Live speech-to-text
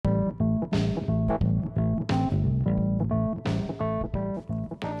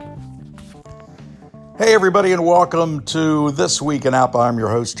Hey, everybody, and welcome to This Week in Apple. I'm your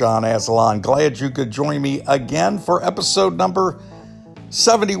host, John Aslan. Glad you could join me again for episode number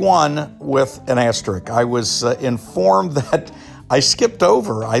 71 with an asterisk. I was informed that I skipped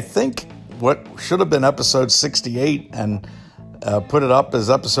over, I think, what should have been episode 68 and put it up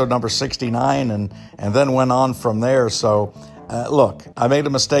as episode number 69 and then went on from there. So, look, I made a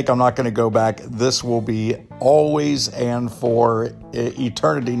mistake. I'm not going to go back. This will be always and for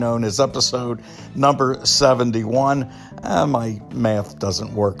eternity known as episode number 71. My math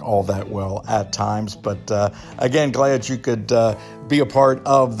doesn't work all that well at times, but again, glad you could be a part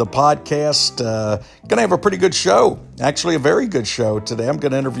of the podcast. Going to have a pretty good show, actually a very good show today. I'm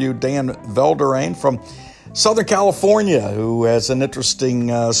going to interview Dan Velderain from Southern California, who has an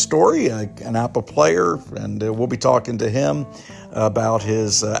interesting story, an APBA player, and we'll be talking to him about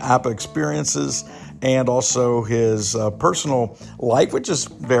his APBA experiences and also his personal life, which is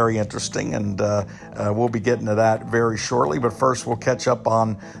very interesting, and we'll be getting to that very shortly. But first, we'll catch up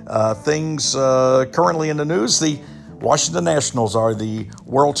on things currently in the news. The Washington Nationals are the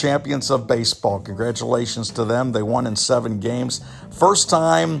world champions of baseball. Congratulations to them. They won in 7 games. First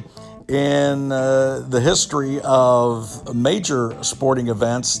time in the history of major sporting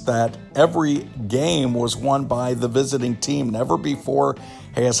events that every game was won by the visiting team. Never before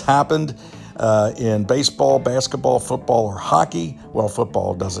has happened in baseball, basketball, football, or hockey. Well,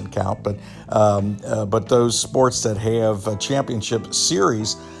 football doesn't count, but those sports that have a championship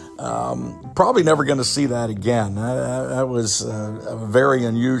series, probably never going to see that again. That was very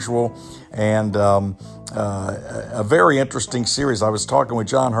unusual and a very interesting series. I was talking with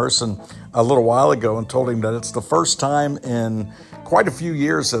John Herson a little while ago and told him that it's the first time in quite a few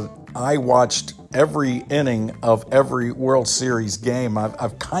years that I watched every inning of every World Series game.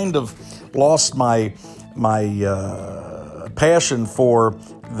 I've kind of lost my passion for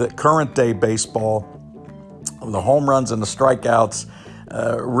the current day baseball. The home runs and the strikeouts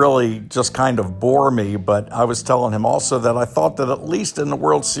really just kind of bore me, but I was telling him also that I thought that at least in the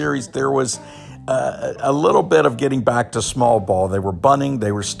World Series there was a little bit of getting back to small ball. They were bunting,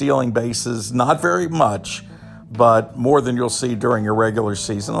 they were stealing bases, not very much, but more than you'll see during a regular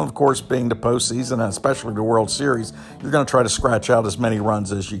season. And of course, being the postseason, and especially the World Series, you're going to try to scratch out as many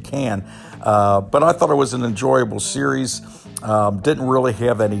runs as you can. But I thought it was an enjoyable series. Didn't really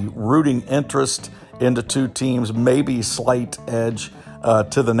have any rooting interest in the two teams, maybe slight edge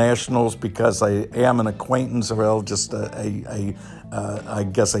to the Nationals because I am an acquaintance, well, just I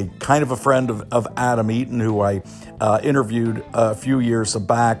guess a kind of a friend of Adam Eaton, who I interviewed a few years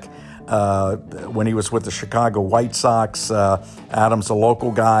back when he was with the Chicago White Sox. Adam's a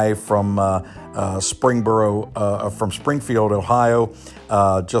local guy from from Springfield, Ohio,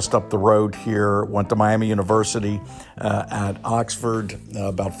 just up the road here. Went to Miami University at Oxford,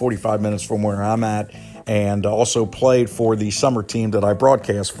 about 45 minutes from where I'm at, and also played for the summer team that I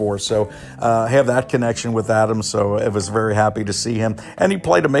broadcast for. So have that connection with Adam, so I was very happy to see him. And he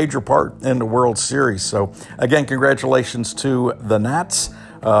played a major part in the World Series. So again, congratulations to the Nats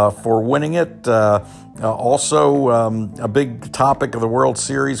for winning it. Also, a big topic of the World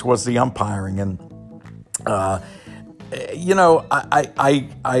Series was the umpiring. And, I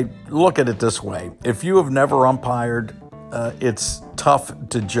look at it this way. If you have never umpired, it's tough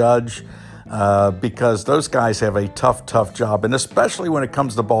to judge because those guys have a tough job. And especially when it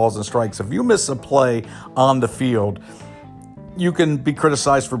comes to balls and strikes, if you miss a play on the field, you can be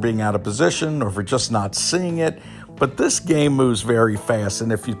criticized for being out of position or for just not seeing it. But this game moves very fast,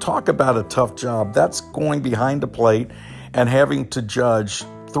 and if you talk about a tough job, that's going behind the plate and having to judge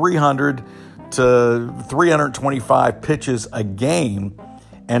 300 to 325 pitches a game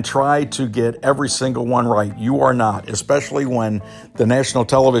and try to get every single one right. You are not, especially when the national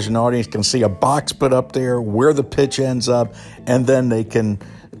television audience can see a box put up there where the pitch ends up, and then they can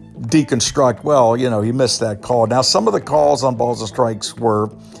deconstruct, well, he missed that call. Now, some of the calls on balls and strikes were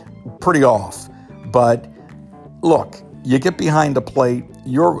pretty off, but look, you get behind the plate,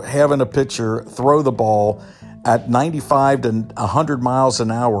 you're having a pitcher throw the ball at 95 to 100 miles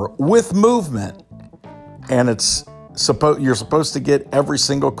an hour with movement, and you're supposed to get every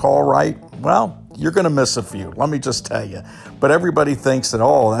single call right. Well, you're going to miss a few, let me just tell you. But everybody thinks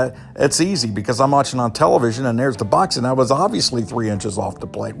that, it's easy because I'm watching on television and there's the box and I was obviously 3 inches off the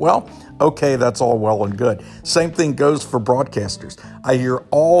plate. Well, okay, that's all well and good. Same thing goes for broadcasters. I hear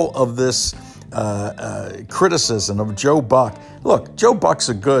all of this criticism of Joe Buck. Look, Joe Buck's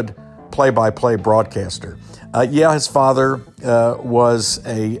a good play-by-play broadcaster. His father was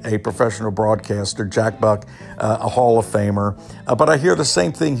a professional broadcaster, Jack Buck, a Hall of Famer. But I hear the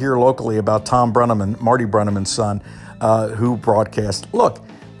same thing here locally about Tom Brenneman, Marty Brenneman's son, who broadcast. Look,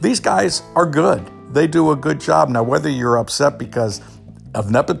 these guys are good. they do a good job. Now, whether you're upset because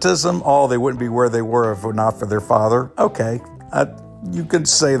of nepotism, they wouldn't be where they were if it were not for their father. Okay, you could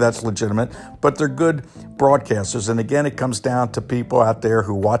say that's legitimate, but they're good broadcasters. And again, it comes down to people out there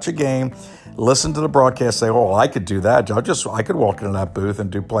who watch a game, listen to the broadcast, say, "Oh, I could do that. I could walk into that booth and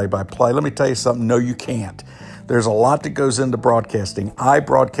do play-by-play." Let me tell you something. No, you can't. There's a lot that goes into broadcasting. I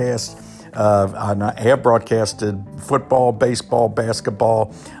broadcast. I have broadcasted football, baseball,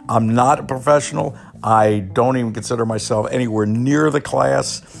 basketball. I'm not a professional. I don't even consider myself anywhere near the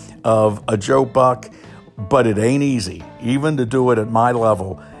class of a Joe Buck, but it ain't easy, even to do it at my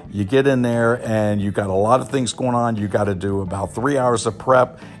level. You get in there and you got a lot of things going on. You got to do about 3 hours of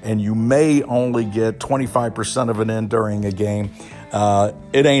prep, and you may only get 25% of it in during a game.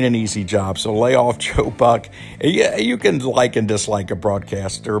 It ain't an easy job, so lay off Joe Buck. Yeah, you can like and dislike a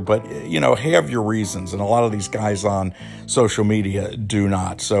broadcaster, but, have your reasons, and a lot of these guys on social media do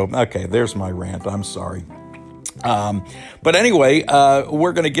not. So, okay, there's my rant. I'm sorry. But anyway,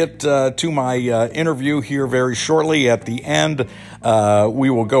 we're going to get to my interview here very shortly. At the end, we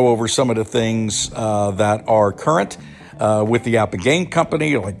will go over some of the things that are current with the Appa Game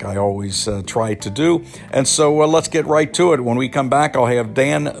Company, like I always try to do. And so let's get right to it. When we come back, I'll have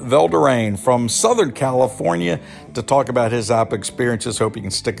Dan Velderain from Southern California to talk about his Appa experiences. Hope you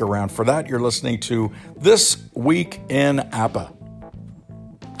can stick around for that. You're listening to This Week in Appa.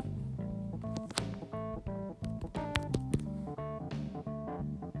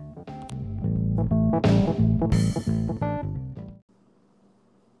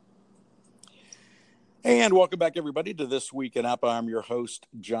 And welcome back, everybody, to This Week in Appa. I'm your host,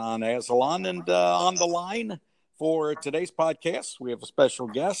 John Aslan, and on the line for today's podcast, we have a special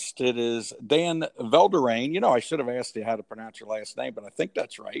guest. It is Dan Velderain. I should have asked you how to pronounce your last name, but I think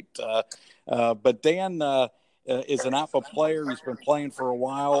that's right. But Dan is an Appa player. He's been playing for a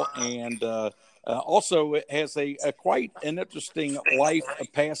while, and also has a quite an interesting life,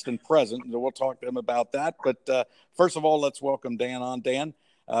 past and present. And we'll talk to him about that. But first of all, let's welcome Dan on. Dan.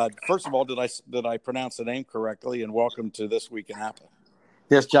 First of all, did I pronounce the name correctly? And welcome to This Week in Appa.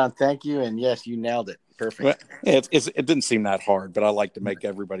 Yes, John, thank you. And yes, you nailed it. Perfect. Well, it didn't seem that hard, but I like to make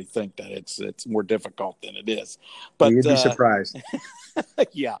everybody think that it's more difficult than it is. But you'd be surprised.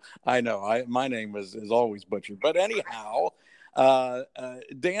 Yeah, I know. My name is always butchered. But anyhow,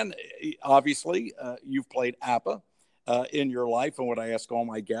 Dan, obviously, you've played Appa in your life. And what I ask all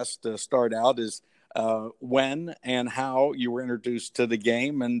my guests to start out is when and how you were introduced to the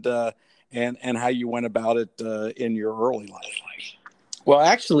game, and how you went about it in your early life. Well,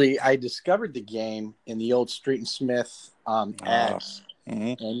 actually, I discovered the game in the old Street and Smith ads,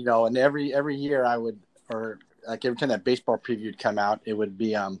 and and every year I would, or like every time that baseball preview would come out, it would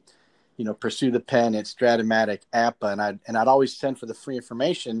be Pursue the Pen, it's Stratomatic, Appa, and I'd always send for the free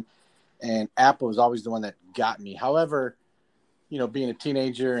information, and Appa was always the one that got me. However, being a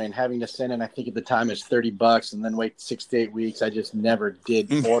teenager and having to send in, I think at the time it's $30 and then wait 6 to 8 weeks, I just never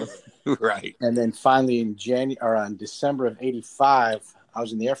did order it. Right. And then finally on December of '85, I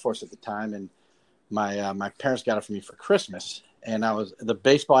was in the Air Force at the time, and my parents got it for me for Christmas, and I was the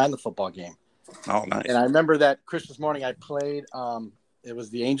baseball and the football game. Oh, nice. And I remember that Christmas morning I played, it was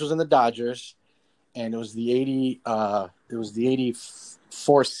the Angels and the Dodgers, and it was the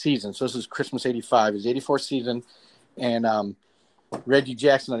 84th season. So this was Christmas '85. It was the '84 season, and Reggie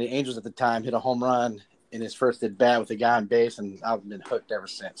Jackson on the Angels at the time hit a home run in his first at bat with a guy on base, and I've been hooked ever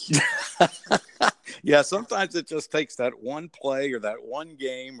since. Yeah, sometimes it just takes that one play or that one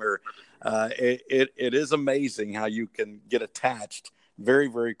game, or it is amazing how you can get attached very,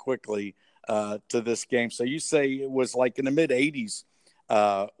 very quickly to this game. So you say it was like in the mid '80s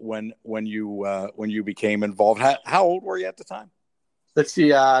when you became involved. How old were you at the time? Let's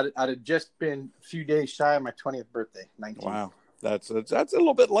see. I'd have just been a few days shy of my 20th birthday, 19. Wow. That's a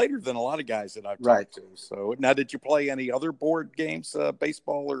little bit later than a lot of guys that I've talked to. So now, did you play any other board games,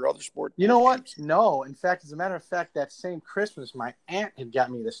 baseball or other sport? You know what? No. In fact, as a matter of fact, that same Christmas, my aunt had got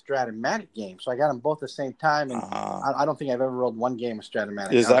me the Stratomatic game. So I got them both at the same time. And I don't think I've ever rolled one game of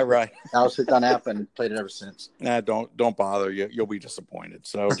Stratomatic. Is that right? I was hooked on Appa and played it ever since. Nah, don't bother. You'll be disappointed.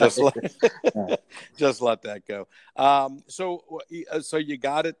 So just let that go. So you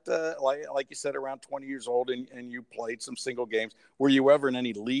got it, like you said, around 20 years old, and you played some single games. Were you ever in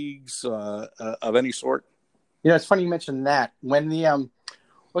any leagues of any sort? It's funny you mentioned that. When the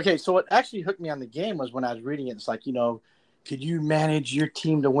okay, so what actually hooked me on the game was when I was reading it. It's like, could you manage your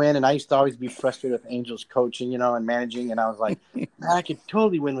team to win? And I used to always be frustrated with Angels coaching, and managing. And I was like, man, I could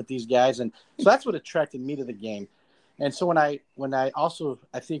totally win with these guys. And so that's what attracted me to the game. And so when I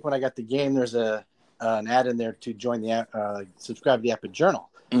think when I got the game, there's an ad in there to join the subscribe to the Appa Journal.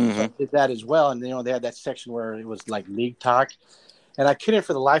 So I did that as well. And, they had that section where it was like league talk. And I couldn't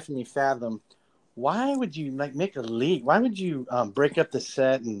for the life of me fathom, why would you make a league? Why would you break up the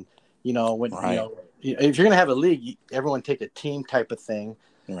set? And, if you're going to have a league, everyone take a team type of thing.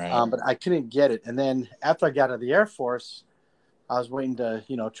 Right. But I couldn't get it. And then after I got out of the Air Force, I was waiting to,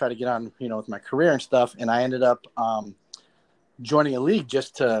 try to get on, with my career and stuff. And I ended up joining a league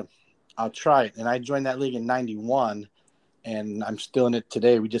just to, I'll try it. And I joined that league in 91, and I'm still in it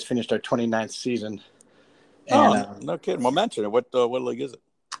today. We just finished our 29th season. And, no kidding. Well, mention it. What league is it?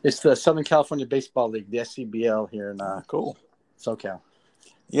 It's the Southern California Baseball League, the SCBL here in cool. SoCal.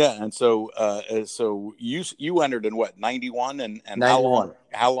 Yeah, and so you entered in what, 91, and 91.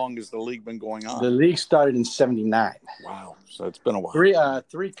 how long has the league been going on? The league started in 79. Wow, so it's been a while.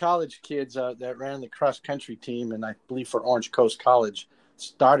 Three college kids that ran the cross country team, and I believe for Orange Coast College,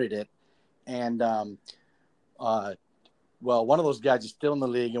 started it. And one of those guys is still in the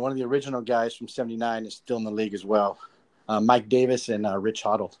league, and one of the original guys from 79 is still in the league as well. Mike Davis and Rich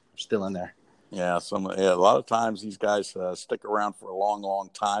Hoddle are still in there. Yeah, a lot of times these guys stick around for a long, long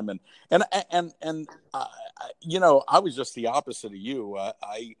time, and I was just the opposite of you.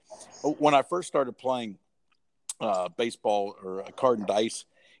 When I first started playing baseball or card and dice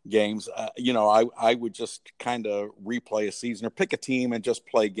games, I would just kind of replay a season or pick a team and just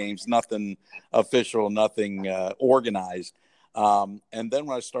play games, nothing official, nothing organized. And then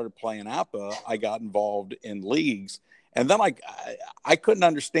when I started playing APBA, I got involved in leagues. And then I couldn't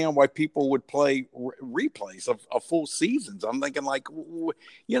understand why people would play replays of full seasons. I'm thinking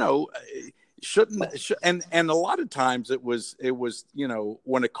and a lot of times it was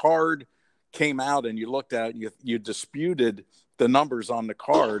when a card came out and you looked at it, you disputed the numbers on the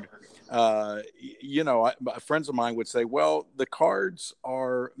card. Friends of mine would say, well, the cards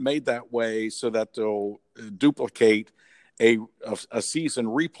are made that way so that they'll duplicate a season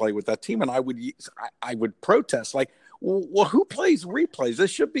replay with that team. And I would protest, like, well, who plays replays? This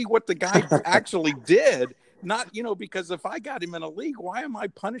should be what the guy actually did, not, because if I got him in a league, why am I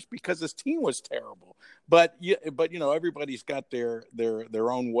punished because his team was terrible? But everybody's got their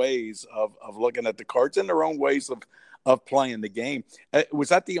own ways of looking at the cards and their own ways of playing the game. Was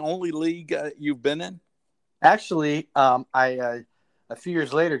that the only league you've been in? Actually, a few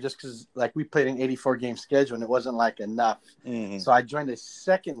years later, just because we played an 84-game schedule and it wasn't enough. Mm-hmm. So I joined a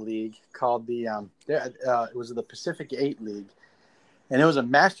second league called it was the Pacific 8 League, and it was a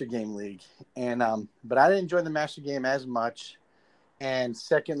master game league. And but I didn't enjoy the master game as much. And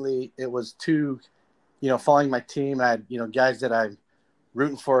secondly, it was too, following my team. I had guys that I'm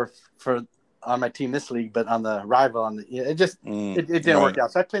rooting for on my team this league, but on the rival it didn't work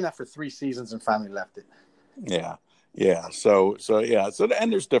out. So I played that for 3 seasons and finally left it. Yeah. Yeah. So and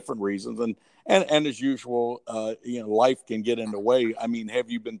there's different reasons, and as usual, life can get in the way. I mean,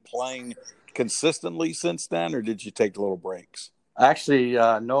 have you been playing consistently since then, or did you take little breaks? Actually,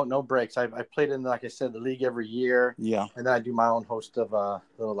 no breaks. I played in, like I said, the league every year. Yeah. And then I do my own host of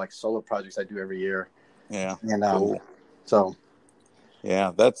little solo projects I do every year. Yeah. And cool. So.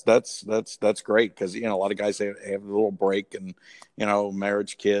 Yeah, that's great, because a lot of guys have a little break and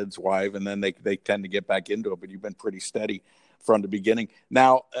marriage, kids, wife, and then they tend to get back into it. But you've been pretty steady from the beginning.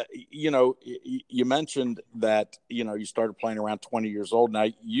 Now, you mentioned that you started playing around 20 years old. Now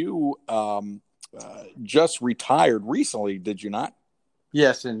you just retired recently, did you not?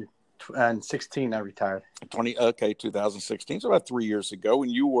 Yes, in 16 I retired. 2016, so about 3 years ago,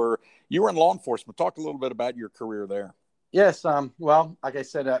 and you were in law enforcement. Talk a little bit about your career there. Yes. Well, like I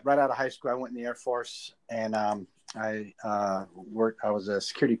said, right out of high school, I went in the Air Force, and I worked. I was a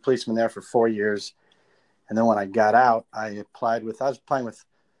security policeman there for 4 years, and then when I got out, I was applying with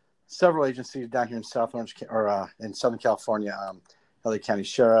several agencies down here in in Southern California, LA County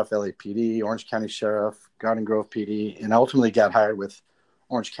Sheriff, LAPD, Orange County Sheriff, Garden Grove PD, and I ultimately got hired with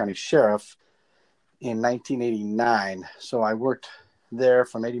Orange County Sheriff in 1989. So I worked there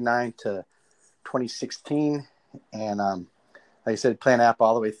from 89 to 2016. And like I said, playing app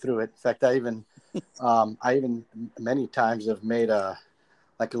all the way through it. In fact, I even many times have made a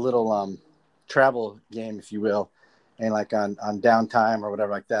little travel game, if you will, and on downtime or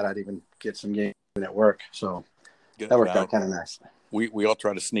whatever like that, I'd even get some games at work. So that worked out kind of nice. We all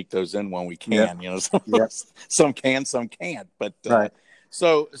try to sneak those in when we can. Yep. Some can, some can't. But right.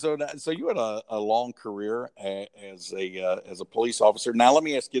 So you had a long career as a police officer. Now let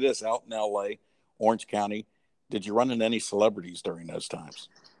me ask you this: out in L.A., Orange County, did you run into any celebrities during those times?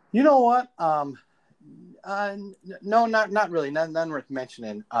 You know what? No, not really. None worth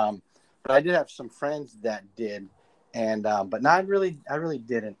mentioning. But I did have some friends that did, and but not really. I really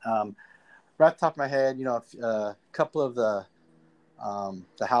didn't. Right off the top of my head, a couple of the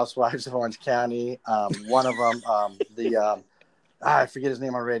the Housewives of Orange County. One of them, I forget his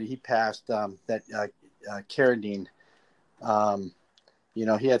name already. He passed. Carradine.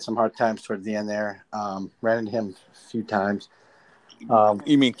 He had some hard times towards the end there. Ran into him a few times.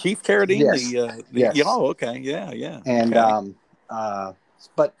 You mean Keith Carradine? Yes. Yes. Oh, okay. Yeah. And okay.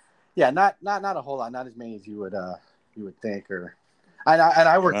 but yeah, not a whole lot, not as many as you would think.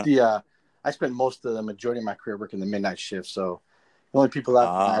 I worked I spent most of the majority of my career working the midnight shift, so the only people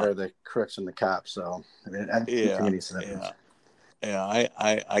out that are the crooks and the cops. So I don't think any difference. Yeah,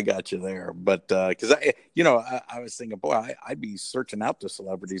 I got you there, but because I was thinking, boy, I'd be searching out the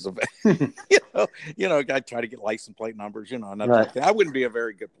celebrities of, I try to get license plate numbers, and that type of thing. I wouldn't be a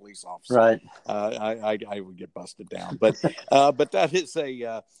very good police officer, right? I would get busted down, but that is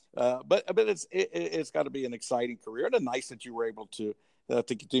but it's got to be an exciting career, and nice that you were able to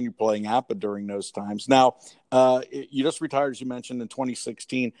continue playing APBA during those times. Now, you just retired, as you mentioned, in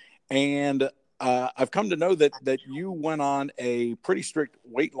 2016, and I've come to know that you went on a pretty strict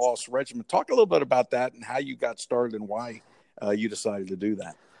weight loss regimen. Talk a little bit about that and how you got started and why you decided to do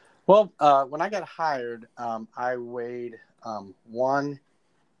that. Well, when I got hired, I weighed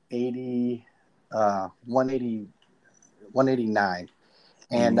 189.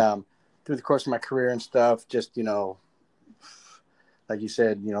 And through the course of my career and stuff, just, like you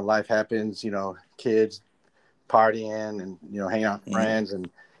said, life happens, kids, partying and, hanging out with friends and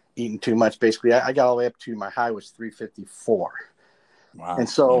eating too much. Basically, I got all the way up to my high was 354. Wow. And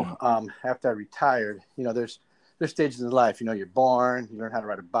so after I retired, there's stages in life. You're born, you learn how to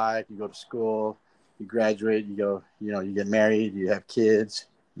ride a bike, you go to school, you graduate, you go, you get married, you have kids,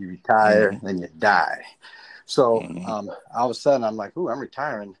 you retire, then you die. So all of a sudden I'm like, ooh, I'm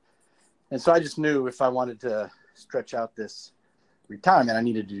retiring. And so I just knew if I wanted to stretch out this retirement, I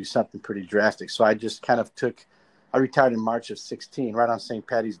needed to do something pretty drastic. So I just kind of I retired in March of 16, right on St.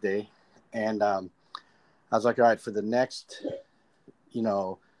 Patty's Day. And I was like, all right, for the next,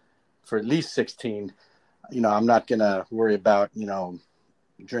 for at least 16, I'm not going to worry about,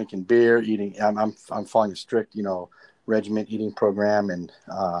 drinking beer, eating. I'm following a strict, regimen eating program, and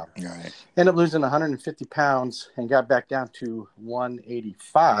ended up losing 150 pounds and got back down to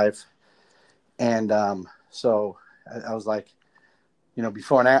 185. And so I was like,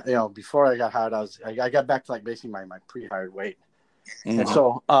 before I got hired, I got back to like basically my pre-hired weight. And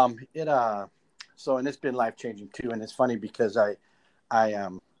so and it's been life-changing too. And it's funny because I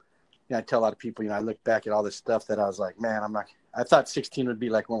tell a lot of people, I look back at all this stuff that I was like, man, I thought 16 would be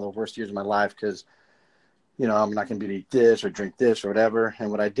like one of the worst years of my life because, I'm not going to be able to eat this or drink this or whatever. And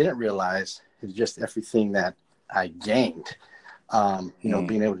what I didn't realize is just everything that I gained,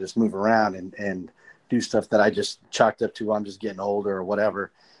 being able to just move around and do stuff that I just chalked up to, well, I'm just getting older or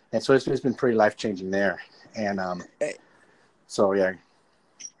whatever. And so it's been pretty life-changing there. And so, yeah.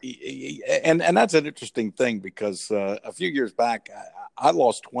 And that's an interesting thing because a few years back, I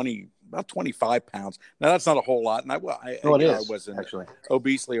lost about 25 pounds. Now, that's not a whole lot. And I wasn't actually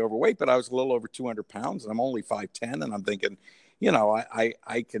obesely overweight, but I was a little over 200 pounds, and I'm only 5'10". And I'm thinking,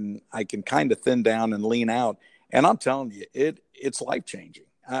 I can kind of thin down and lean out. And I'm telling you, it's life-changing.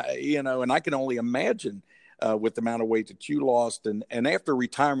 And I can only imagine with the amount of weight that you lost and after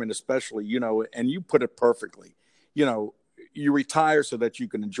retirement, especially, and you put it perfectly, you retire so that you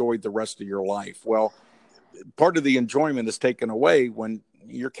can enjoy the rest of your life. Well, part of the enjoyment is taken away when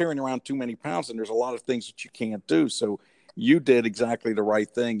you're carrying around too many pounds and there's a lot of things that you can't do. So you did exactly the right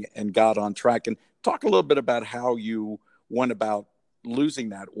thing and got on track. And talk a little bit about how you went about losing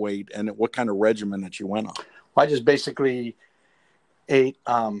that weight and what kind of regimen that you went on. I just basically ate.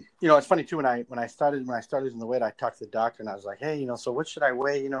 It's funny too. When I started losing the weight, I talked to the doctor and I was like, hey, so what should I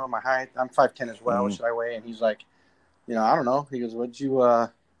weigh? My height, I'm 5'10" as well. What should I weigh? And he's like, I don't know. He goes, what'd you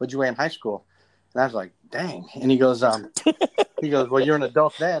weigh in high school? And I was like, dang. And he goes, well, you're an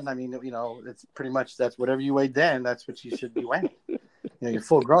adult then. I mean, it's pretty much that's whatever you weighed then. That's what you should be weighing. You're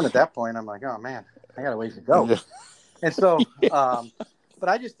full grown at that point. I'm like, oh man, I got a ways to go. And so, but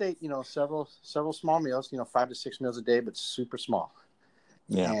I just ate, several small meals, 5 to 6 meals a day, but super small.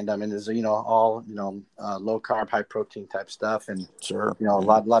 Yeah. And there's, all, low carb, high protein type stuff. And, sure. A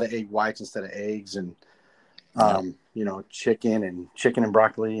lot of egg whites instead of eggs and, chicken and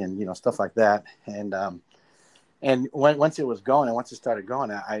broccoli and, stuff like that. And once it was going and once it started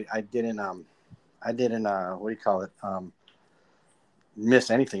going, I didn't, what do you call it?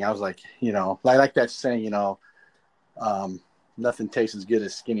 Miss anything. I was like, like that saying, nothing tastes as good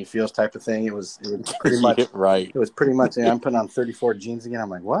as skinny feels type of thing. It was pretty much right. It was pretty much, I'm putting on 34 jeans again. I'm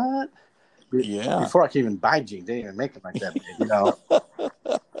like, what? Yeah. Before I could even buy jeans, they didn't even make them like that big,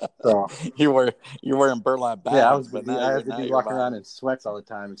 So you're wearing burlap bags, but now I had to be walking around in sweats all the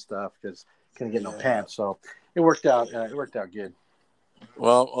time and stuff because couldn't get no pants. So it worked out. It worked out good.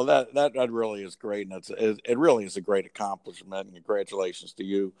 Well, that really is great, and it really is a great accomplishment. And congratulations to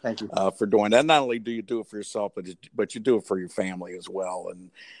you. Thank you for doing that. Not only do you do it for yourself, but you do it for your family as well,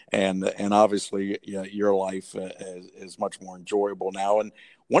 and obviously your life is much more enjoyable now. And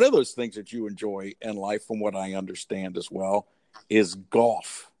one of those things that you enjoy in life, from what I understand as well, is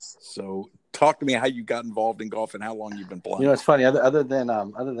golf. So talk to me how you got involved in golf and how long you've been playing. It's funny. Other than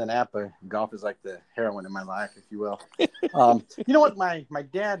APBA, golf is like the heroin in my life, if you will. You know what? My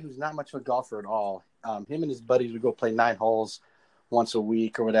dad, who's not much of a golfer at all, him and his buddies would go play 9 holes once a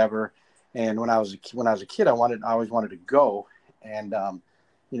week or whatever. And when I was a kid, I always wanted to go. And I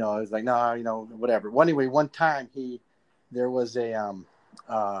was like, no, whatever. Well, anyway, one time there was an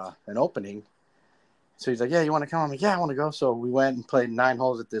opening. So he's like, yeah, you want to come? I'm like, yeah, I want to go. So we went and played 9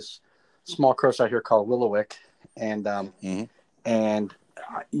 holes at this small course out here called Willowick. And, and I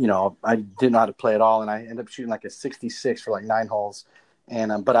didn't know how to play at all. And I ended up shooting like a 66 for like 9 holes.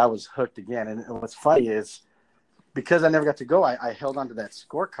 And, but I was hooked again. And what's funny is because I never got to go, I held onto that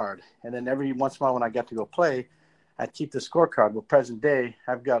scorecard. And then every once in a while when I got to go play, I'd keep the scorecard. Well, present day,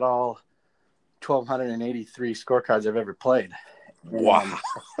 I've got all 1,283 scorecards I've ever played. Wow.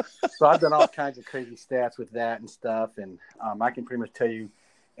 So I've done all kinds of crazy stats with that and stuff. And I can pretty much tell you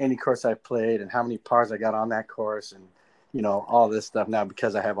any course I played and how many pars I got on that course and, all this stuff now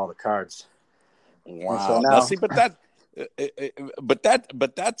because I have all the cards. Wow. So now, see, but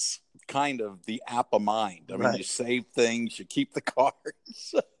that's kind of the app of mind. I mean, right. You save things, you keep the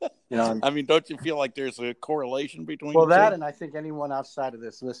cards. I mean, don't you feel like there's a correlation between that two? And I think anyone outside of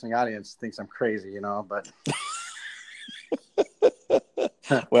this listening audience thinks I'm crazy, but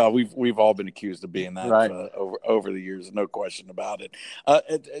well, we've all been accused of being that right. over the years, no question about it.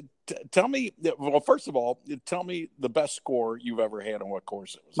 Tell me, well, first of all, tell me the best score you've ever had on what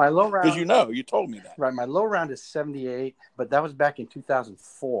course it was. My low round, because you told me that. Right, my low round is 78, but that was back in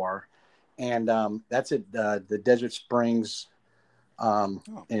 2004, and that's at the Desert Springs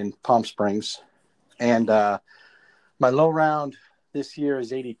in Palm Springs, and my low round this year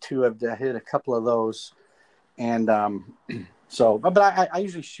is 82. I've hit a couple of those, and but I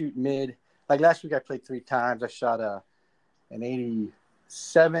usually shoot mid. Like last week, I played 3 times. I shot an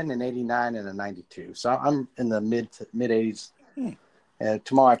 87, an 89, and a 92. So I'm in the mid 80s.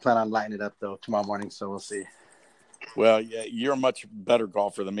 Tomorrow I plan on lighting it up though. Tomorrow morning, so we'll see. Well, yeah, you're a much better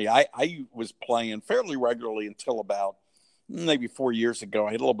golfer than me. I was playing fairly regularly until about maybe 4 years ago.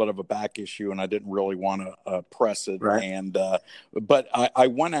 I had a little bit of a back issue, and I didn't really want to press it. Right. And but I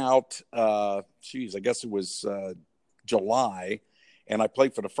went out. I guess it was July, and I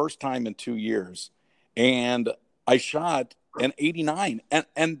played for the first time in 2 years, and I shot an 89,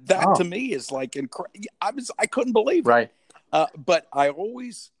 and that to me is like incredible. I couldn't believe it. Right. But I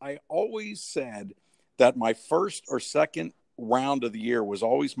always said that my first or second round of the year was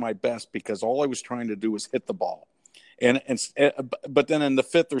always my best because all I was trying to do was hit the ball, but then in the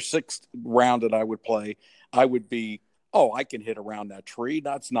 5th or 6th round that I would play, I would be, I can hit around that tree.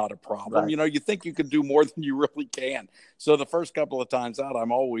 That's not a problem. Right. You think you can do more than you really can. So the first couple of times out,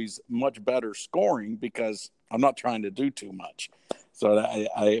 I'm always much better scoring because I'm not trying to do too much. So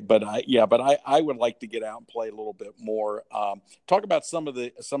I would like to get out and play a little bit more. Talk about some of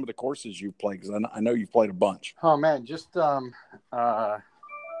the courses you've played, because I know you've played a bunch. Oh man, just this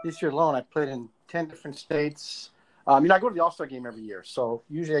year alone, I played in 10 different states. I go to the All-Star game every year, so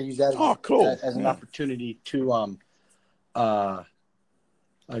usually I use that as an opportunity to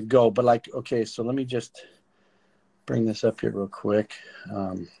go. But so let me just bring this up here real quick.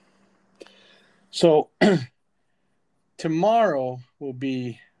 So tomorrow will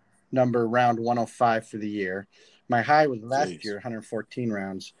be round 105 for the year. My high was last year, 114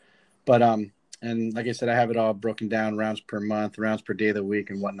 rounds. But and like I said, I have it all broken down, rounds per month, rounds per day of the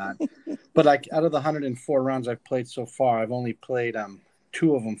week, and whatnot. But out of the 104 rounds I've played so far, I've only played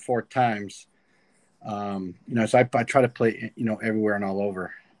 2 of them 4 times. So I try to play, everywhere and all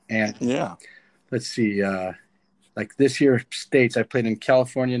over. And let's see, like this year states, I played in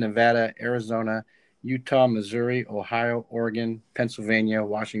California, Nevada, Arizona, Utah, Missouri, Ohio, Oregon, Pennsylvania,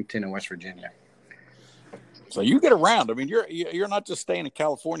 Washington, and West Virginia. So you get around. I mean, you're not just staying in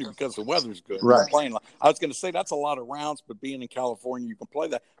California because the weather's good. Right. You're playing. I was going to say that's a lot of rounds, but being in California, you can play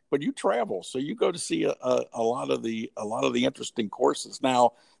that. But you travel, so you go to see a lot of the interesting courses.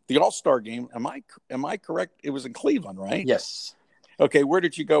 Now, the All-Star game. Am I correct? It was in Cleveland, right? Yes. Okay, where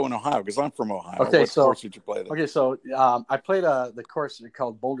did you go in Ohio? Because I'm from Ohio. Okay, what course did you play there? Okay, so I played the course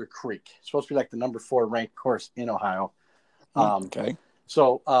called Boulder Creek. It's supposed to be like the number 4 ranked course in Ohio. Okay.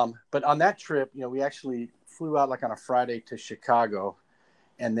 So, but on that trip, we actually flew out like on a Friday to Chicago,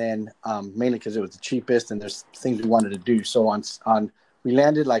 and then mainly because it was the cheapest and there's things we wanted to do. So we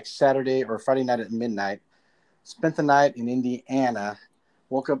landed like Saturday or Friday night at midnight, spent the night in Indiana,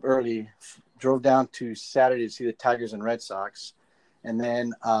 woke up early, drove down to Saturday to see the Tigers and Red Sox, and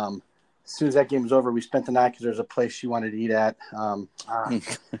then as soon as that game was over, we spent the night because there's a place she wanted to eat at.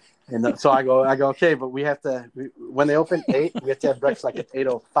 And so I go, okay, but when they open 8, we have to have breakfast like at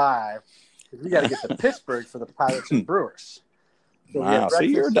 8:05. We got to get to Pittsburgh for the Pirates and Brewers. So wow, see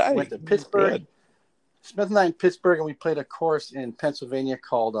your day. Went to Pittsburgh, spent the night in Pittsburgh, and we played a course in Pennsylvania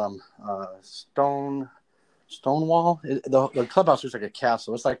called Stonewall. The clubhouse looks like a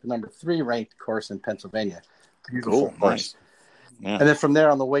castle. It's like the number 3 ranked course in Pennsylvania. Beautiful, nice. Yeah. And then from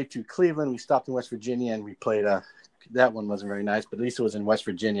there on the way to Cleveland, we stopped in West Virginia and we played that one wasn't very nice, but at least it was in West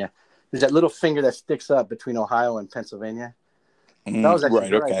Virginia. There's that little finger that sticks up between Ohio and Pennsylvania. That was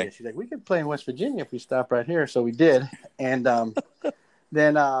actually right. Okay. Idea. She's like, we could play in West Virginia if we stop right here. So we did. And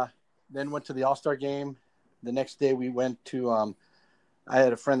then went to the All-Star game. The next day we went to I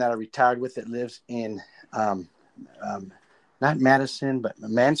had a friend that I retired with that lives in not Madison, but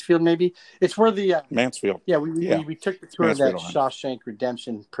Mansfield maybe. It's where the Mansfield. Yeah, we took the tour Mansfield of that Shawshank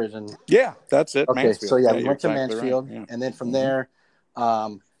Redemption prison. Yeah, that's it. Okay, Mansfield. So we went to Mansfield, right. And then from there,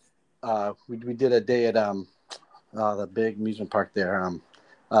 we did a day at the big amusement park there,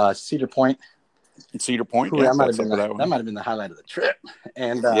 Cedar Point. Cedar Point. Ooh, that might have been the highlight of the trip.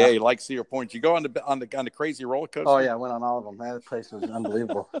 And yeah, you like Cedar Point. You go on the crazy roller coaster. Oh yeah, I went on all of them. That place was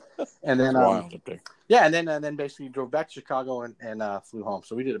unbelievable. And then wild up there. Yeah, and then basically drove back to Chicago and flew home.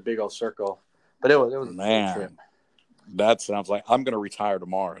 So we did a big old circle, but it was a good trip. That sounds like I'm going to retire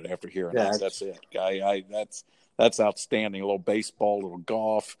tomorrow after hearing that. That's it, guy. That's outstanding. A little baseball, a little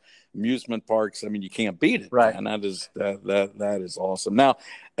golf, amusement parks. I mean, you can't beat it, right? And that is awesome. Now,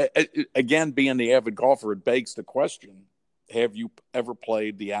 again, being the avid golfer, it begs the question: have you ever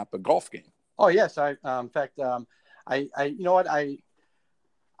played the APBA golf game? Oh yes, in fact, I you know what I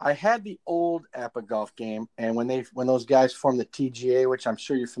had the old APBA golf game, and when those guys formed the TGA, which I'm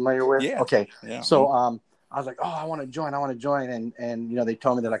sure you're familiar with. Yeah. Okay. Yeah. So I was like, oh, I want to join, and they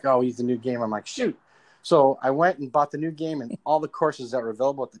told me, they're like, oh, he's the new game. I'm like, shoot. So I went and bought the new game and all the courses that were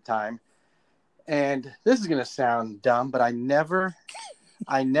available at the time. And this is going to sound dumb, but I never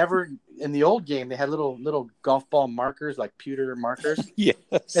in the old game, they had little golf ball markers, like pewter markers.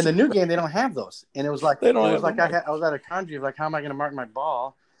 Yes. In the new game, they don't have those. And it was like, I was at a conjury of like, how am I going to mark my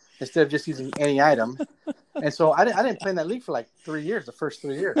ball instead of just using any item? And so I didn't play in that league for like 3 years, the first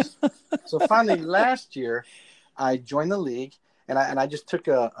 3 years. So finally last year I joined the league. And I just took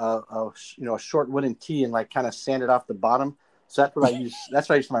a short wooden tee and like kind of sanded off the bottom. So that's what I use. That's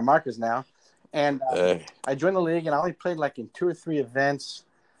what I use for my markers now. And I joined the league, and I only played like in 2 or 3 events,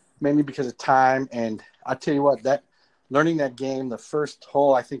 mainly because of time. And I'll tell you what, that learning that game, the first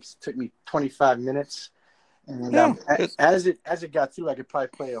hole, I think took me 25 minutes. And as it got through, I could probably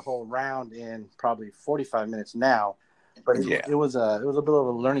play a whole round in probably 45 minutes now. But it was a bit of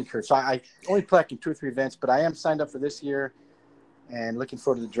a learning curve. So I only played like in 2 or 3 events, but I am signed up for this year. And looking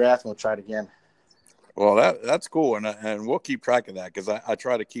forward to the draft, and we'll try it again. Well, that's cool, and we'll keep track of that because I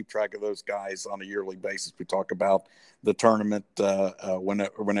try to keep track of those guys on a yearly basis. We talk about the tournament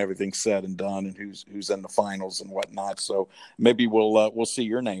when everything's said and done, and who's in the finals and whatnot. So maybe we'll see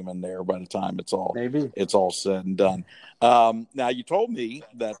your name in there by the time it's all said and done. Now you told me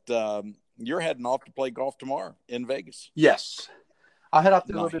that you're heading off to play golf tomorrow in Vegas. Yes, I'll head out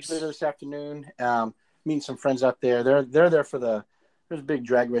there a little bit later this afternoon. Meeting some friends out there. They're there for there's a big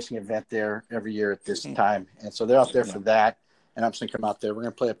drag racing event there every year at this time. And so they're out there for that. And I'm just going to come out there. We're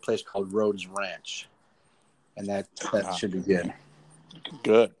going to play a place called Rhodes Ranch. And that should be good.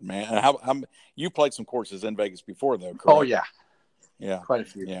 Good, man. How you played some courses in Vegas before, though, correct? Oh, yeah. Yeah. Quite a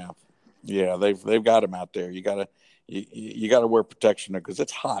few. Yeah. They've got them out there. You gotta wear protection because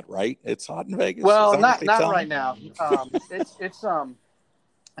it's hot, right? It's hot in Vegas. Well, not right now. It's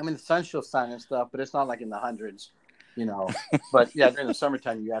I mean, the sun still shining and stuff, but it's not like in the hundreds. But yeah, during the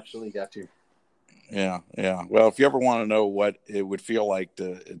summertime, you absolutely got to. Yeah. Well, if you ever want to know what it would feel like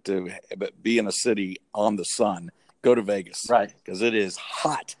to be in a city on the sun, go to Vegas, right? Because it is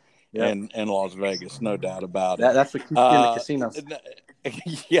hot in Las Vegas, no doubt about it. That's what keeps you in the casinos.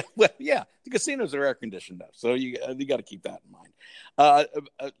 The casinos are air conditioned though, so you got to keep that in mind.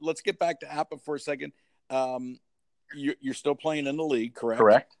 Let's get back to APBA for a second. You're still playing in the league, correct?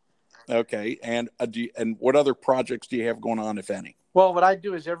 Correct. Okay, and what other projects do you have going on, if any? Well, what I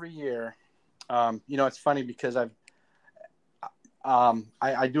do is every year, it's funny because I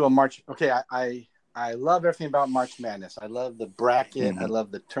do a March. Okay, I love everything about March Madness. I love the bracket. I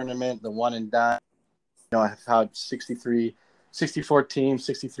love the tournament, the one and done. You know, how 64 teams,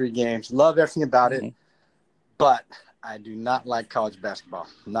 63 games. Love everything about it. But I do not like college basketball.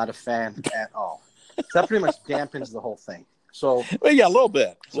 I'm not a fan at all. So that pretty much dampens the whole thing. So, well, yeah, a little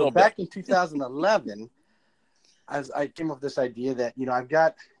bit. Back in 2011, as I came up with this idea that, you know,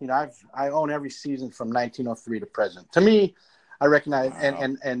 I own every season from 1903 to present. To me, I recognize,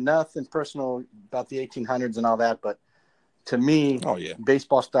 and nothing personal about the 1800s and all that, but to me,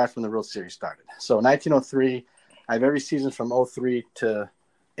 baseball started from the World Series started. So 1903, I have every season from 03 to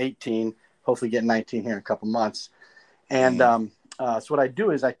 18, hopefully get 19 here in a couple months. And so what I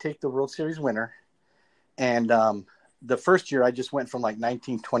do is I take the World Series winner, and the first year I just went from like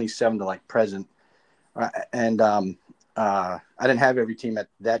 1927 to like present. And I didn't have every team at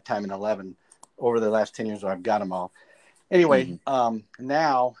that time in 11. Over the last 10 years, I've got them all. Anyway,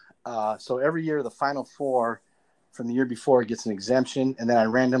 now, so every year the Final Four from the year before gets an exemption, and then I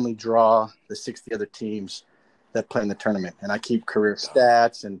randomly draw the 60 other teams that play in the tournament, and I keep career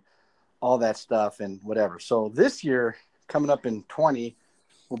stats and all that stuff and whatever. So this year, coming up in 20,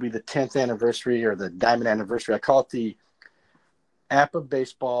 will be the 10th anniversary or the Diamond anniversary. I call it the APBA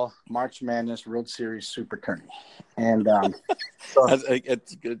Baseball March Madness World Series Super Tourney. And so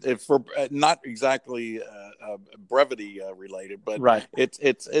it's for not exactly brevity related, but right. It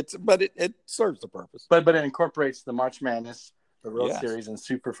serves the purpose. But it incorporates the March Madness, the World Series, and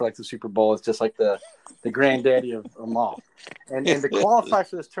Super for like the Super Bowl. It's just like the granddaddy of them all. And to qualify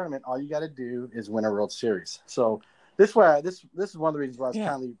for this tournament, all you got to do is win a World Series. So this is one of the reasons why I was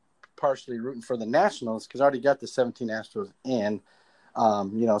kind of partially rooting for the Nationals, because I already got the 17 Astros in.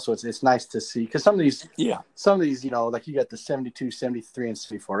 You know, so it's nice to see, because some of these, you know, like you got the 72, 73, and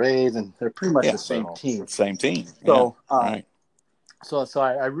 74 A's, and they're pretty much the same team. Same team. So, so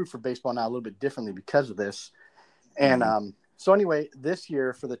I root for baseball now a little bit differently because of this. And so anyway, this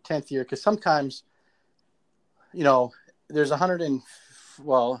year for the 10th year, because sometimes, you know, there's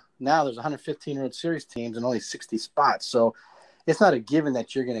now there's 115 World Series teams and only 60 spots. So it's not a given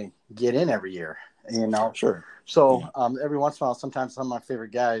that you're going to get in every year. You know, sure. So every once in a while, sometimes some of my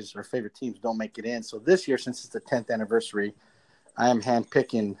favorite guys or favorite teams don't make it in. So this year, since it's the 10th anniversary, I am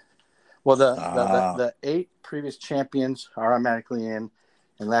handpicking. Well, the 8 previous champions are automatically in,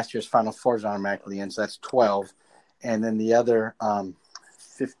 and last year's Final Four is automatically in. So that's 12, and then the other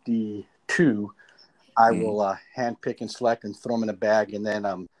 52, I will handpick and select and throw them in a bag, and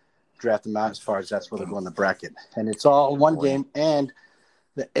then draft them out as far as that's where they go in the bracket. And it's all one game, and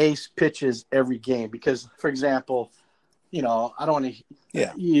the ace pitches every game, because, for example, you know, I don't want to.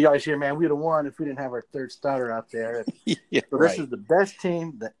 Yeah. You guys hear, man, we'd have won if we didn't have our third starter out there. So this is the best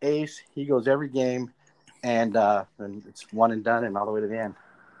team, the ace. He goes every game, and it's one and done, and all the way to the end.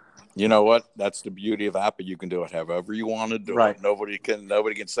 You know what? That's the beauty of APBA. You can do it however you want to do it. Nobody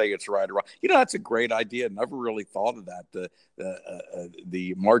can say it's right or wrong. You know, that's a great idea. Never really thought of that.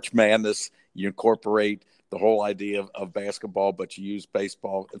 The March Madness, you incorporate the whole idea of basketball, but you use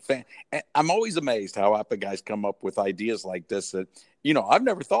baseball. I'm always amazed how APBA guys come up with ideas like this that, you know, I've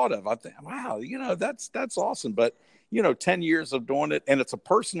never thought of. I think, wow, you know, that's awesome. But, you know, 10 years of doing it, and it's a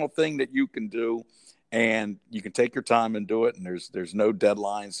personal thing that you can do, and you can take your time and do it. And there's no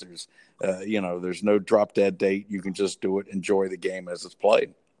deadlines. There's, there's no drop dead date. You can just do it, enjoy the game as it's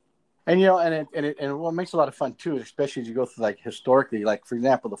played. And, you know, and what makes it a lot of fun too, especially as you go through, like, historically, like, for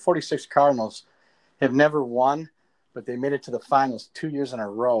example, the 46 Cardinals have never won, but they made it to the finals 2 years in a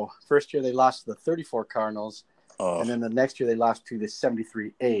row. First year they lost to the 34 Cardinals, and then the next year they lost to the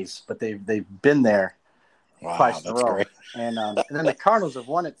 73 A's. But they've been there twice in a row. Great. And then the Cardinals have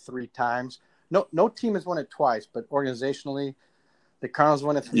won it 3 times. No team has won it twice, but organizationally, the Cardinals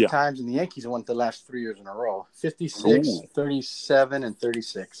won it 3 times, and the Yankees have won it the last 3 years in a row. 56, 37, and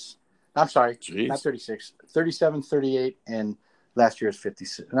 36. I'm sorry, not 36. 37, 38, and last year's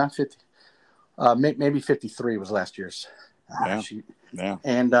 56. Not 50. Maybe 53 was last year's. Yeah.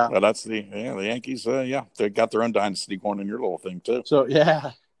 And well, that's the Yankees. They got their own dynasty going in your little thing too. So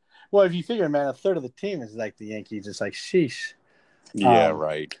well, if you figure, man, a third of the team is like the Yankees. It's like, sheesh. Yeah,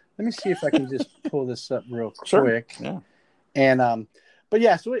 right. Let me see if I can just pull this up real quick. Yeah. And but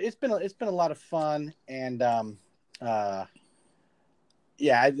yeah, so it's been a lot of fun, and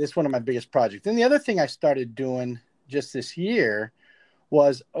it's one of my biggest projects. And the other thing I started doing just this year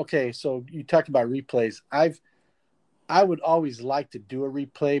was, okay, so you talked about replays. I would always like to do a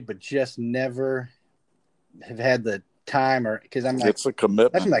replay, but just never have had the time, or because I'm like, it's a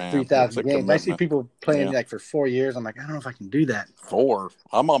commitment. That's like 3,000 games. I see people playing like for 4 years. I'm like, I don't know if I can do that. 4.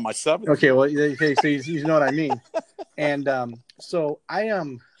 I'm on my 7th. Okay, well, so you know what I mean. And so I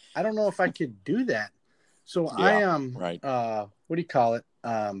am. I don't know if I could do that. So Yeah, I right. what do you call it?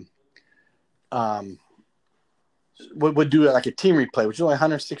 Would do like a team replay, which is only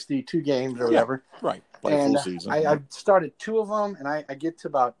 162 games or whatever. Right. Play a And full season. I've started 2 of them, and I get to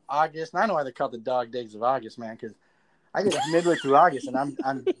about August, and I know why they call it the dog days of August, man, because I get midway through August and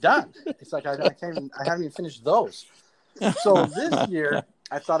I'm done. It's like I haven't even finished those. So this year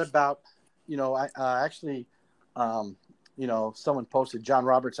I thought about, I actually, someone posted, John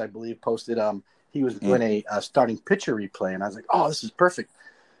Roberts, I believe, posted he was doing a starting pitcher replay, and I was like, oh, this is perfect.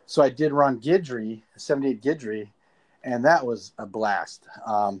 So I did Ron Guidry, 78 Guidry, and that was a blast.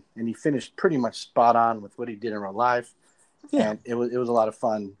 And he finished pretty much spot on with what he did in real life. Yeah. And it was a lot of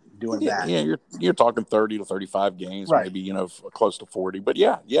fun doing that. Yeah, you're talking 30 to 35 games, right. Maybe, close to 40. But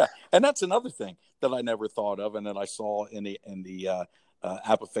yeah. And that's another thing that I never thought of, and that I saw in the APBA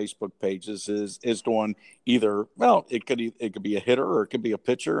Facebook pages is doing either, well, it could be a hitter or it could be a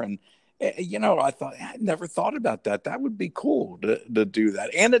pitcher. And I never thought about that. That would be cool to do that.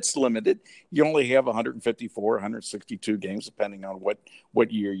 And it's limited. You only have 154, 162 games, depending on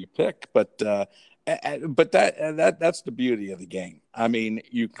what year you pick. But that's the beauty of the game. I mean,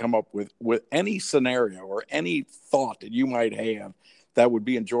 you come up with any scenario or any thought that you might have that would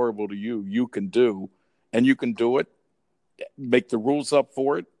be enjoyable to you, you can do, and you can do it. Make the rules up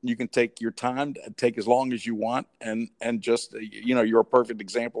for it. You can take your time, take as long as you want, and just you're a perfect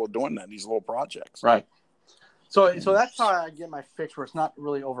example of doing that. These little projects, right? So that's how I get my fix, where it's not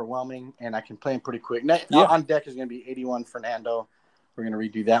really overwhelming, and I can play them pretty quick. On deck is going to be 81 Fernando. We're going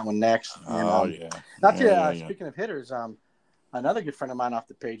to redo that one next. And, speaking of hitters, another good friend of mine off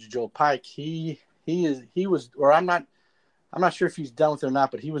the page, Joel Pike. I'm not sure if he's done with it or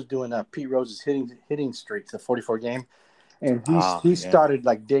not, but he was doing Pete Rose's hitting streak, the 44 game. And he started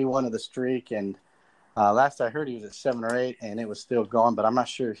like day one of the streak, and last I heard he was at 7 or 8, and it was still going. But I'm not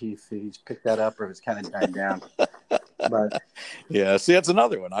sure if he's picked that up or if it's kind of died down. But yeah, see, that's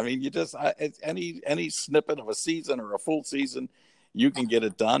another one. I mean, you just any snippet of a season or a full season, you can get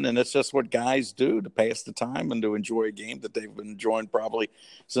it done, and it's just what guys do to pass the time and to enjoy a game that they've been enjoying probably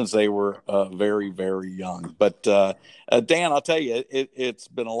since they were very, very young. But Dan, I'll tell you, it's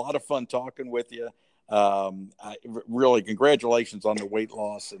been a lot of fun talking with you. Really, congratulations on the weight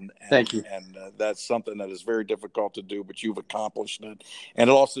loss, and thank you. And that's something that is very difficult to do, but you've accomplished it. And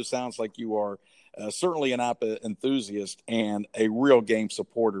it also sounds like you are certainly an APBA enthusiast and a real game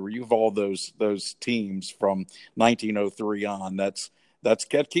supporter. You've all those teams from 1903 on.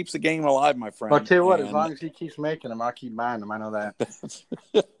 That keeps the game alive, my friend. I'll tell you what, as long as he keeps making them, I'll keep buying them. I know that.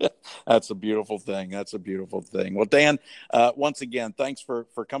 That's a beautiful thing. Well, Dan, once again, thanks for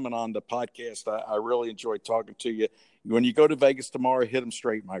coming on the podcast. I really enjoyed talking to you. When you go to Vegas tomorrow, hit them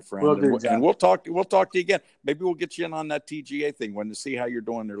straight, my friend. And we'll talk to you again. Maybe we'll get you in on that TGA thing to see how you're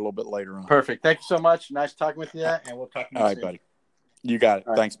doing there a little bit later on. Perfect. Thank you so much. Nice talking with you, and we'll talk to you soon. All right, buddy. You got it.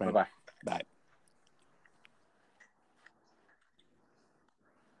 Thanks, man. Bye-bye. Bye.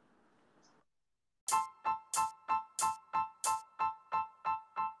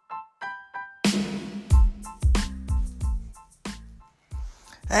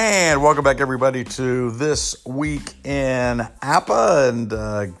 And welcome back, everybody, to This Week in APBA. And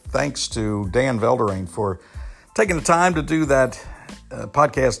thanks to Dan Velderain for taking the time to do that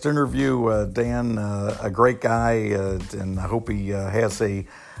podcast interview. Dan, a great guy, and I hope he has a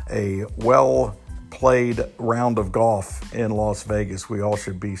well-played round of golf in Las Vegas. We all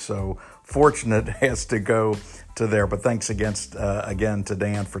should be so fortunate as to go to there. But thanks again to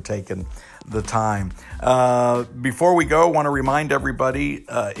Dan for taking the time. Before we go, I want to remind everybody,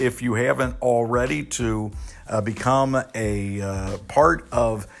 if you haven't already, to become a part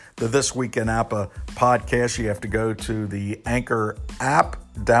of the This Week in APBA podcast. You have to go to the Anchor app,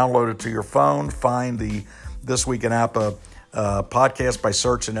 download it to your phone, find the This Week in APBA podcast by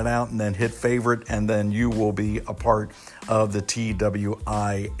searching it out, and then hit favorite, and then you will be a part of the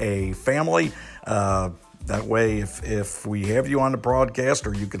TWIA family. That way, if we have you on the broadcast,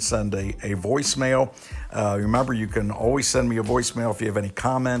 or you could send a voicemail. Remember, you can always send me a voicemail if you have any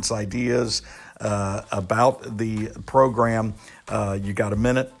comments, ideas about the program. You got a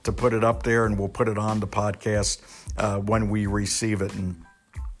minute to put it up there, and we'll put it on the podcast when we receive it. And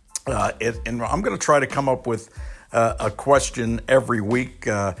I'm going to try to come up with a question every week,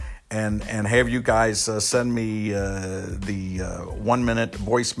 and have you guys send me the 1 minute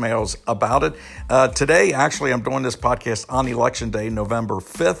voicemails about it. Today, actually, I'm doing this podcast on Election Day, November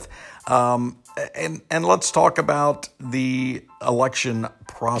 5th. And let's talk about the election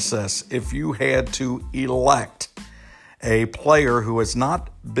process. If you had to elect a player who has not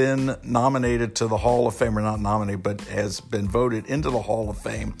been nominated to the Hall of Fame, or not nominated, but has been voted into the Hall of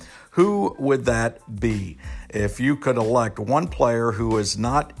Fame, who would that be? If you could elect one player who is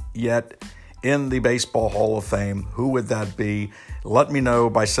not yet in the Baseball Hall of Fame, who would that be? Let me know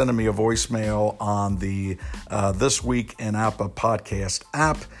by sending me a voicemail on the This Week in APA podcast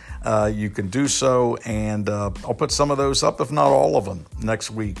app. You can do so, and I'll put some of those up, if not all of them, next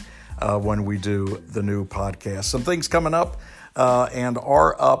week when we do the new podcast. Some things coming up and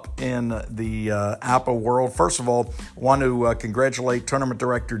are up in the APA world. First of all, want to congratulate Tournament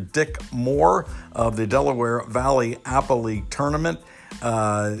Director Dick Moore of the Delaware Valley APA League Tournament.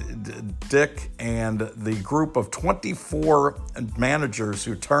 Dick and the group of 24 managers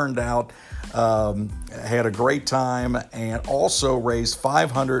who turned out had a great time, and also raised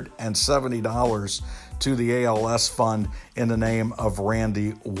 $570 to the ALS fund in the name of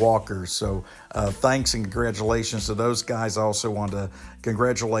Randy Walker. So thanks and congratulations to those guys. I also want to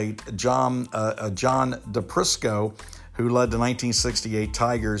congratulate John DePrisco, who led the 1968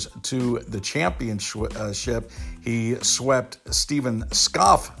 Tigers to the championship. He swept Stephen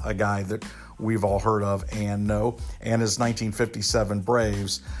Scoff, a guy that we've all heard of and know, and his 1957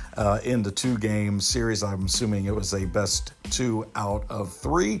 Braves in the two-game series. I'm assuming it was a best 2 out of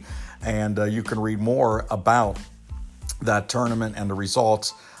 3. And you can read more about that tournament and the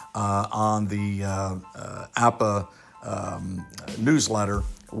results on the APA newsletter,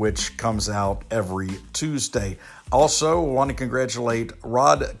 which comes out every Tuesday. Also, I want to congratulate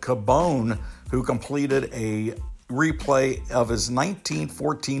Rod Cabone, who completed a replay of his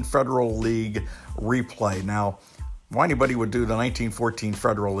 1914 Federal League replay. Now, why anybody would do the 1914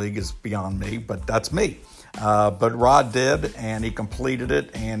 Federal League is beyond me, but that's me. But Rod did, and he completed it,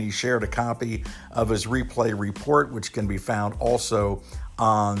 and he shared a copy of his replay report, which can be found also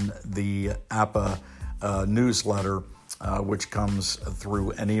on the APA newsletter, which comes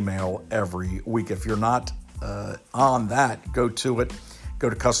through an email every week. If you're not on that, go to it, go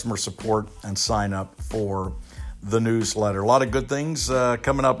to customer support, and sign up for the newsletter. A lot of good things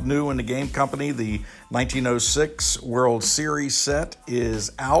coming up new in the game company. The 1906 World Series set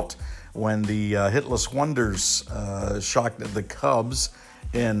is out when the Hitless Wonders shocked the Cubs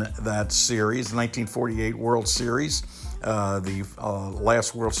in that series. The 1948 World Series, the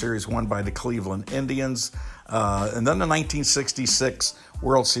last World Series won by the Cleveland Indians. And then the 1966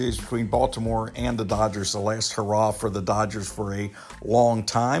 World Series between Baltimore and the Dodgers, the last hurrah for the Dodgers for a long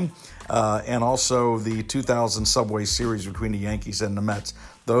time. And also the 2000 Subway Series between the Yankees and the Mets.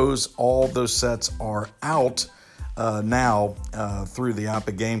 All those sets are out now through the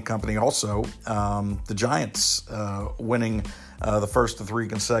APA Game Company. Also, the Giants winning the first of 3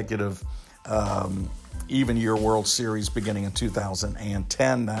 consecutive even year World Series beginning in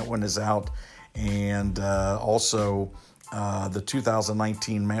 2010. That one is out. And also the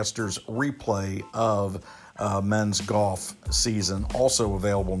 2019 Masters replay of men's golf season, also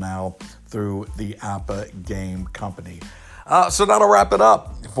available now through the APA Game Company. So that'll wrap it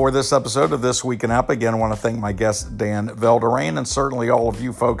up for this episode of This Week in APA. Again, I want to thank my guest, Dan Velderain, and certainly all of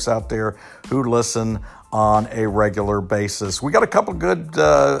you folks out there who listen on a regular basis. We got a couple good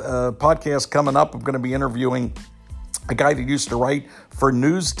podcasts coming up. I'm going to be interviewing a guy that used to write for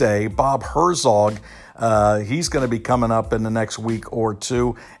Newsday, Bob Herzog. He's going to be coming up in the next week or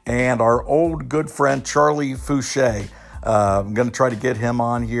two. And our old good friend, Charlie Fouché. I'm going to try to get him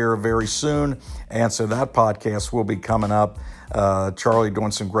on here very soon. And so that podcast will be coming up. Charlie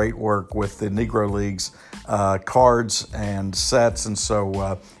doing some great work with the Negro Leagues cards and sets. And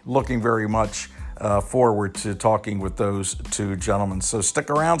so looking very much forward to talking with those two gentlemen. So stick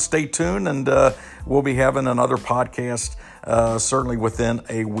around, stay tuned, and we'll be having another podcast certainly within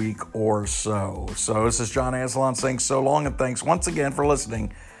a week or so. So this is John Aslan saying so long, and thanks once again for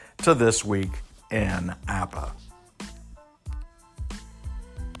listening to This Week in APA.